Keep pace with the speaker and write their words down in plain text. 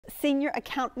Senior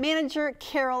Account Manager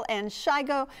Carol Ann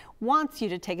Shigo wants you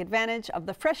to take advantage of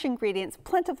the fresh ingredients,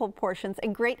 plentiful portions,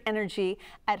 and great energy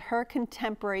at her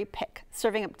contemporary pick,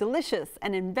 serving up delicious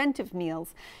and inventive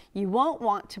meals. You won't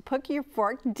want to put your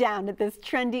fork down at this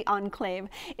trendy enclave.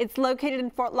 It's located in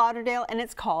Fort Lauderdale, and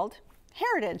it's called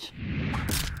Heritage.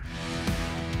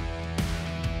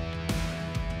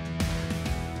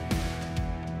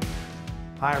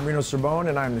 Hi, I'm Reno Sorbonne,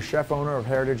 and I'm the chef owner of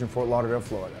Heritage in Fort Lauderdale,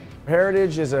 Florida.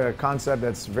 Heritage is a concept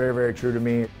that's very, very true to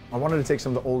me. I wanted to take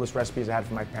some of the oldest recipes I had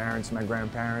from my parents and my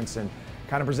grandparents and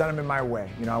kind of present them in my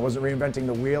way. You know, I wasn't reinventing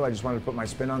the wheel, I just wanted to put my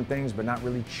spin on things, but not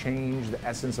really change the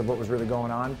essence of what was really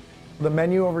going on. The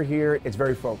menu over here, it's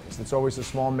very focused. It's always a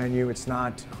small menu. It's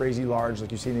not crazy large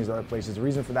like you see in these other places. The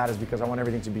reason for that is because I want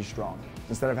everything to be strong.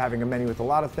 Instead of having a menu with a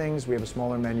lot of things, we have a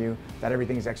smaller menu that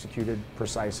everything is executed,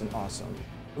 precise, and awesome.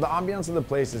 The ambiance of the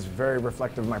place is very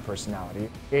reflective of my personality.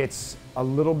 It's a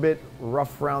little bit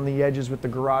rough around the edges with the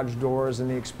garage doors and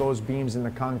the exposed beams in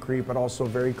the concrete, but also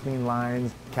very clean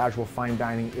lines, casual fine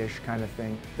dining-ish kind of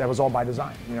thing. That was all by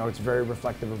design. You know, it's very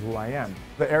reflective of who I am.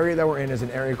 The area that we're in is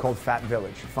an area called Fat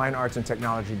Village, Fine Arts and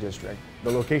Technology District.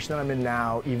 The location that I'm in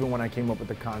now, even when I came up with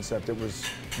the concept, it was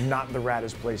not the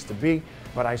raddest place to be,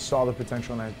 but I saw the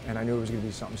potential and I knew it was going to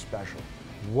be something special.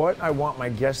 What I want my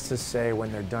guests to say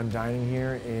when they're done dining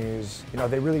here is, you know,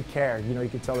 they really care. You know, you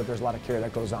can tell that there's a lot of care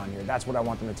that goes on here. That's what I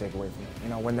want them to take away from it. You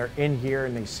know, when they're in here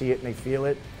and they see it and they feel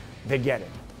it, they get it.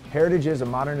 Heritage is a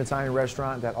modern Italian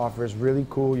restaurant that offers really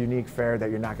cool, unique fare that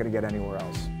you're not going to get anywhere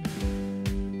else.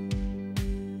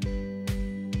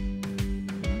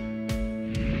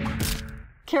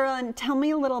 Carolyn, tell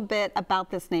me a little bit about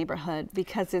this neighborhood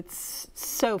because it's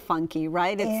so funky,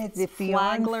 right? It's the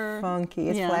Flagler, funky.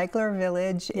 It's Flagler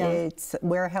Village. Yeah. It's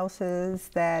warehouses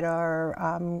that are,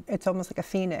 it's almost like a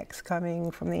phoenix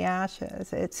coming from the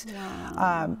ashes. It's,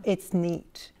 it's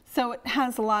neat. So it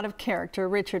has a lot of character.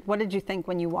 Richard, what did you think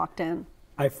when you walked in?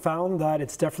 I found that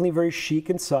it's definitely very chic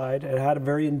inside. It had a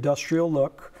very industrial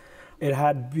look. It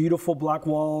had beautiful black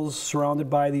walls surrounded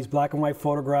by these black and white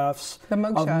photographs of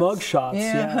mugshots.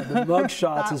 Yeah, the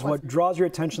mugshots is what draws your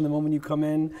attention the moment you come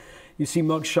in. You see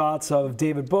mugshots of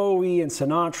David Bowie and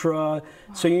Sinatra.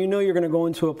 So you know you're going to go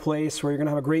into a place where you're going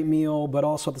to have a great meal, but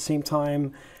also at the same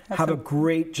time have a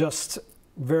great, just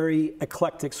very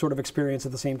eclectic sort of experience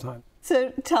at the same time. So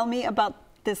tell me about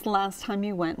this last time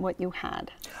you went, what you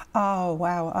had. Oh,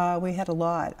 wow. We had a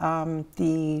lot.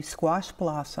 The squash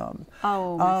blossom.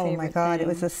 Oh, my God. Thing. It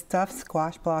was a stuffed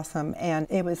squash blossom, and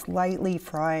it was lightly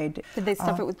fried. Did they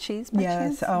stuff it with cheese by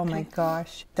chance? Yes. Oh, my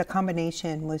gosh. The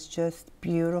combination was just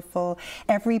beautiful.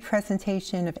 Every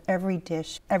presentation of every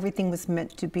dish, everything was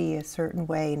meant to be a certain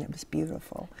way, and it was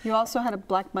beautiful. You also had a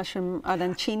black mushroom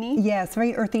arancini? Yes,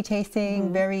 very earthy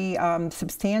tasting, very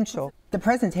substantial. The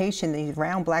presentation, these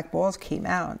round black balls came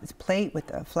out. This plate with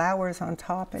the flowers on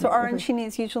top. And so arancini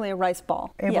is usually a rice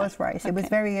ball. It was rice. It was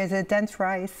it was a dense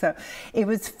rice. So it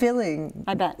was filling.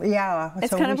 I bet. Yeah.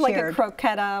 It's kind of like a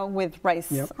croqueta with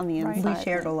rice on the inside. We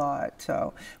shared a lot.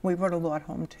 So we brought a lot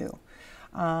home too.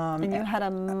 And you had a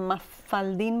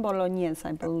mafaldin bolognese,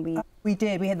 I believe. We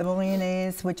did. We had the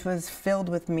bolognese, which was filled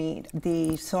with meat.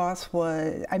 The sauce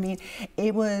was, I mean,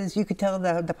 it was, you could tell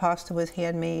the pasta was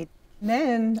handmade.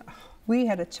 Then we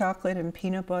had a chocolate and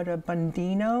peanut butter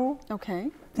budino. Okay.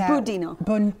 Budino.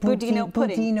 Budino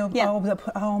pudding. Budino. Yeah.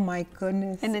 Oh my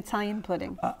goodness. An Italian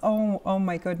pudding. Oh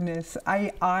my goodness.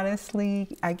 I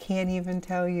honestly, I can't even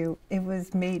tell you. It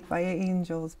was made by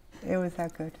angels. It was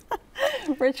that good.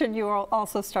 Richard, you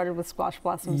also started with squash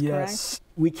blossoms, correct? Yes.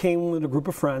 We came with a group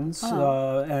of friends,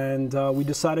 and we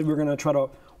decided we were going to try to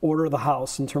order the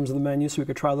house in terms of the menu so we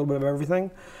could try a little bit of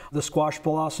everything. The squash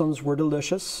blossoms were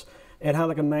delicious. It had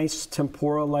like a nice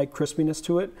tempura-like crispiness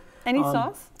to it. Any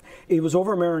sauce? It was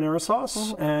over marinara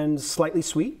sauce and slightly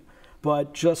sweet,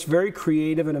 but just very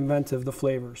creative and inventive, the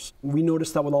flavors. We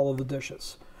noticed that with all of the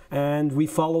dishes. And we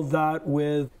followed that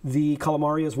with the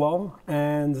calamari as well,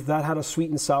 and that had a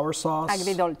sweet and sour sauce.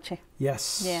 Agridolce.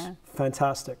 Yes. Yeah.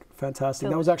 Fantastic, fantastic.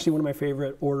 Delicious. That was actually one of my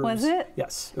favorite orders. Was it?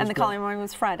 Yes. And the calamari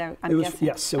was fried, I'm guessing.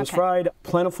 Yes, it was fried,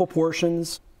 plentiful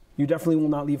portions. You definitely will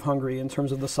not leave hungry in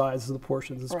terms of the size of the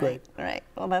portions. It's great. Right.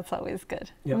 Well, that's always good.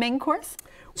 Yep. Main course?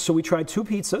 So we tried 2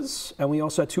 pizzas, and we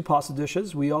also had 2 pasta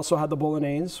dishes. We also had the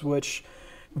bolognese, which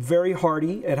very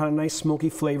hearty. It had a nice smoky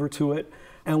flavor to it.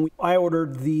 And I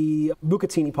ordered the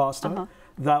bucatini pasta.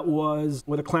 That was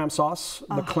with a clam sauce.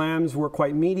 The clams were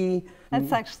quite meaty.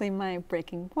 That's actually my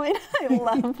breaking point. I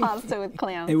love pasta with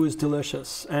clams. It was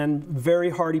delicious, and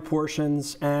very hearty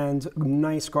portions and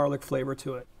nice garlic flavor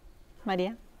to it.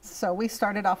 Maria? So we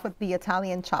started off with the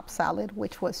Italian chopped salad,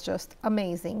 which was just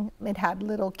amazing. It had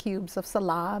little cubes of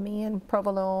salami and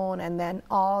provolone, and then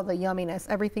all the yumminess,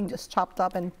 everything just chopped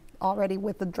up and already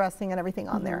with the dressing and everything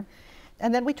on there.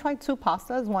 And then we tried 2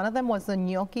 pastas. One of them was the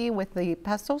gnocchi with the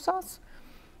pesto sauce.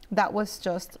 That was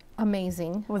just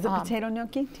amazing. Was it potato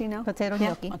gnocchi? Do you know? Potato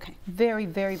gnocchi. Okay. Very,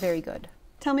 very, very good.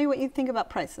 Tell me what you think about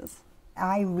prices.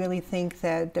 I really think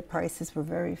that the prices were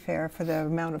very fair for the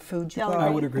amount of food you got. I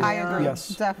would agree. I agree. Yes.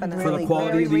 Definitely. For the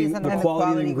quality, the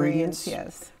quality of the ingredients.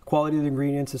 Yes. Quality of the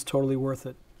ingredients is totally worth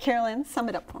it. Carolyn, sum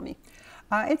it up for me.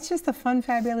 It's just a fun,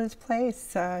 fabulous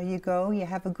place. You go, you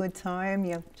have a good time,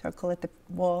 you chuckle at the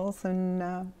walls,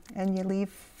 and you leave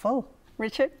full.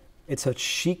 Richard? It's a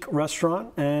chic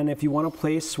restaurant, and if you want a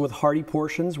place with hearty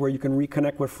portions where you can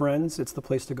reconnect with friends, it's the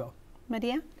place to go.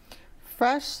 Medea?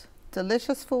 Fresh,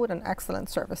 delicious food and excellent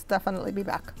service. Definitely be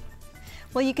back.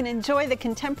 Well, you can enjoy the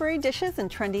contemporary dishes and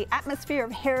trendy atmosphere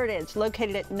of Heritage,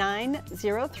 located at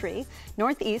 903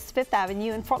 Northeast 5th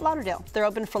Avenue in Fort Lauderdale. They're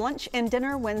open for lunch and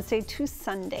dinner Wednesday to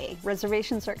Sunday.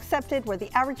 Reservations are accepted, where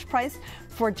the average price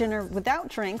for dinner without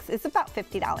drinks is about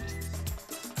 $50.